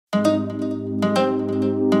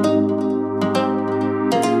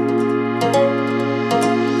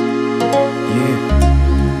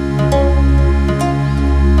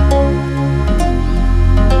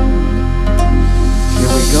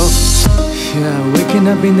Waking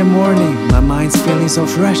up in the morning, my mind's feeling so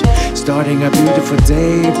fresh. Starting a beautiful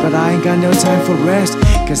day, but I ain't got no time for rest.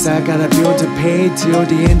 Cause I got a bill to pay till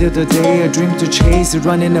the end of the day. A dream to chase,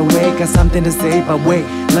 running away, got something to say. But wait,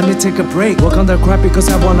 let me take a break. Work on the craft because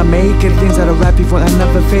I wanna make it. Things that are right before I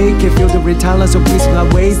never fake it. Feel the talent so peaceful I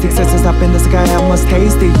waste. Success is up in the sky, I must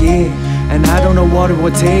taste it, yeah. And I don't know what it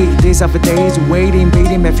will take. Days after days waiting,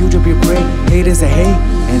 waiting, my future be great. Haters say hate,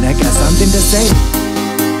 and I got something to say.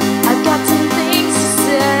 I've got some things to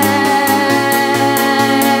say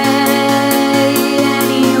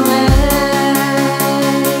anyway.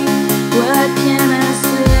 What can I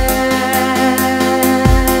say?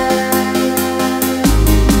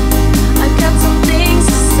 I've got some things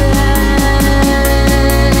to say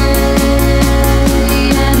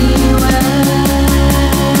anyway.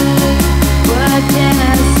 What can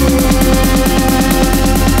I say?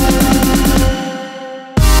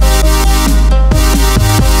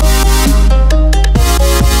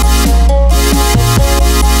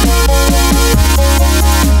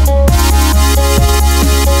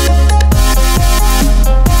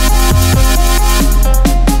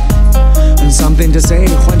 Something to say，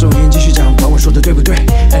 换种音继续讲，管我说的对不对？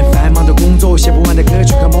繁忙的工作，写不完的歌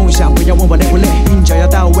曲和梦想，不要问我累不累。韵脚要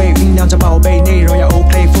到位，酝酿着宝贝，内容要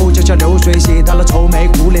OK， flow 就像流水，写到了愁眉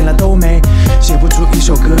苦脸了都没。写不出一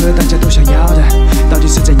首歌，大家都想要的，到底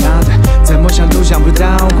是怎样的？怎么想都想不到，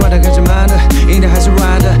快的还是慢的，硬的还是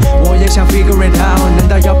软的，我也想 figure it out。难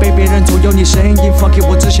道要被别人左右你声音 ？Fuck it，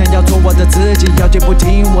 我只想要做我的自己，要戒不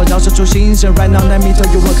听我饶舌出心声。Right now， let me tell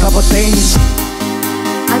you a couple things.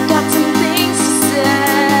 I've got some things to say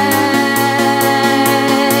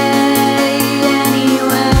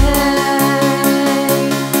anyway.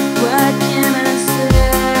 What can I say?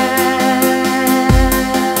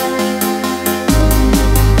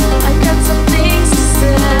 I've got some things to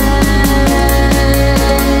say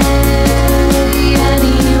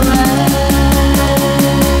anyway.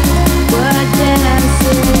 What can I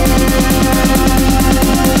say?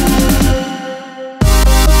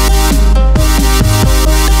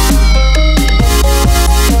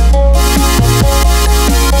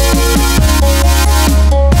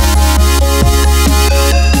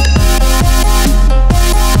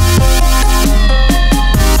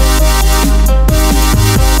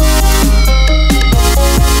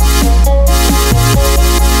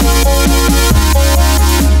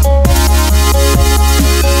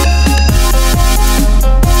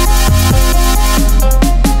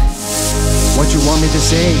 What you want me to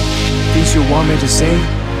say? Things you want me to say?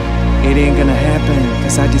 It ain't gonna happen,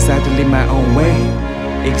 cause I decided to live my own way.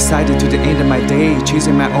 Excited to the end of my day,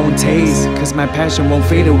 chasing my own taste. Cause my passion won't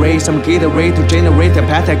fade away. Some get away to generate the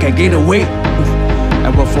path I can get away. I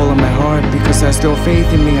will follow my heart because I still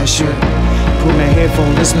faith in me. I should put my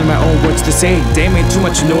headphone, listen to my own words to say. Damn it, too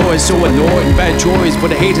much noise, so annoying. Bad choice, but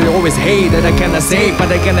the haters always hate that I cannot say.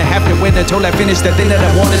 But I cannot have to wait until I finish the thing that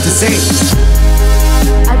I wanted to say.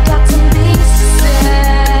 I've got some